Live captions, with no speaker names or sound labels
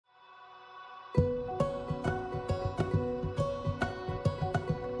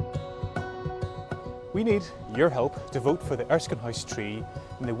We need your help to vote for the Erskine House tree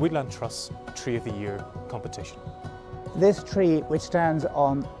in the Woodland Trust Tree of the Year competition. This tree, which stands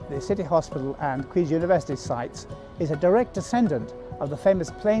on the City Hospital and Queen's University sites, is a direct descendant of the famous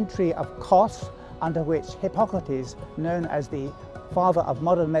plane tree of Kos, under which Hippocrates, known as the father of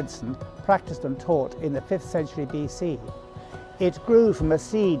modern medicine, practiced and taught in the 5th century BC. It grew from a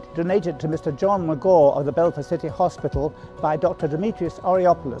seed donated to Mr. John McGaw of the Belfast City Hospital by Dr. Demetrius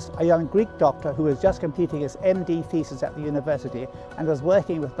Oreopoulos, a young Greek doctor who was just completing his MD thesis at the university and was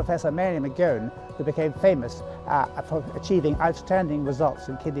working with Professor Mary McGowan, who became famous for achieving outstanding results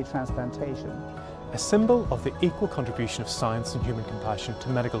in kidney transplantation. A symbol of the equal contribution of science and human compassion to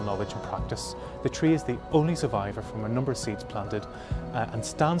medical knowledge and practice, the tree is the only survivor from a number of seeds planted and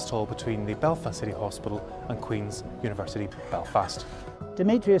stands tall between the Belfast City Hospital and Queen's University Belfast.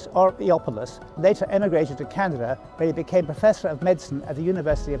 Demetrius Oreopoulos later emigrated to Canada, where he became Professor of Medicine at the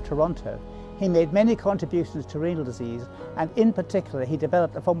University of Toronto. He made many contributions to renal disease, and in particular he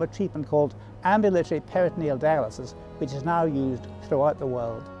developed a form of treatment called ambulatory peritoneal dialysis, which is now used throughout the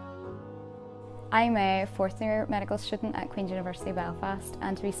world. I'm a fourth-year medical student at Queen's University Belfast,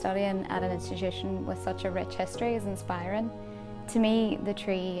 and to be studying at an institution with such a rich history is inspiring. To me, the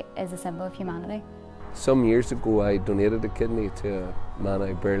tree is a symbol of humanity. Some years ago I donated a kidney to a man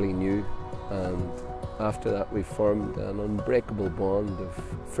I barely knew, and after that we formed an unbreakable bond of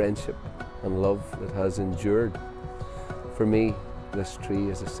friendship and love that has endured. For me, this tree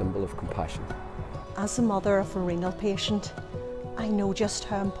is a symbol of compassion. As a mother of a renal patient, I know just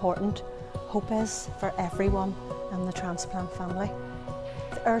how important hope is for everyone in the transplant family.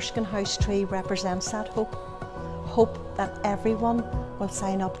 The Erskine House tree represents that hope. Hope that everyone will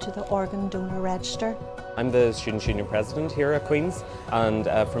sign up to the organ donor register. I'm the Student Union President here at Queen's, and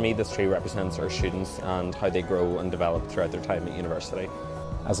for me this tree represents our students and how they grow and develop throughout their time at university.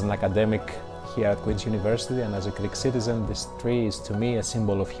 As an academic here at Queen's University and as a Greek citizen, this tree is to me a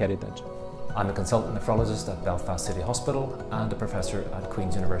symbol of heritage. I'm a consultant nephrologist at Belfast City Hospital and a professor at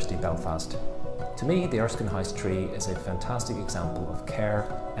Queen's University Belfast. To me, the Erskine House tree is a fantastic example of care,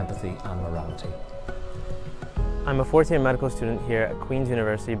 empathy and morality. I'm a fourth-year medical student here at Queen's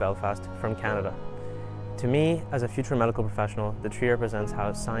University Belfast from Canada. To me, as a future medical professional, the tree represents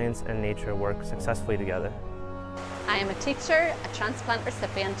how science and nature work successfully together. I am a teacher, a transplant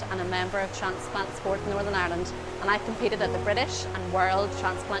recipient and a member of Transplant Sport Northern Ireland, and I've competed at the British and World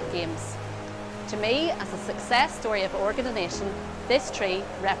Transplant Games. To me, as a success story of organ donation, this tree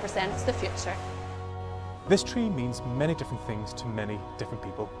represents the future. This tree means many different things to many different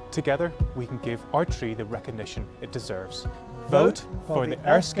people. Together, we can give our tree the recognition it deserves. Vote for the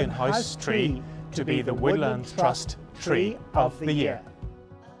Erskine House tree to be the Woodland Trust Tree of the Year.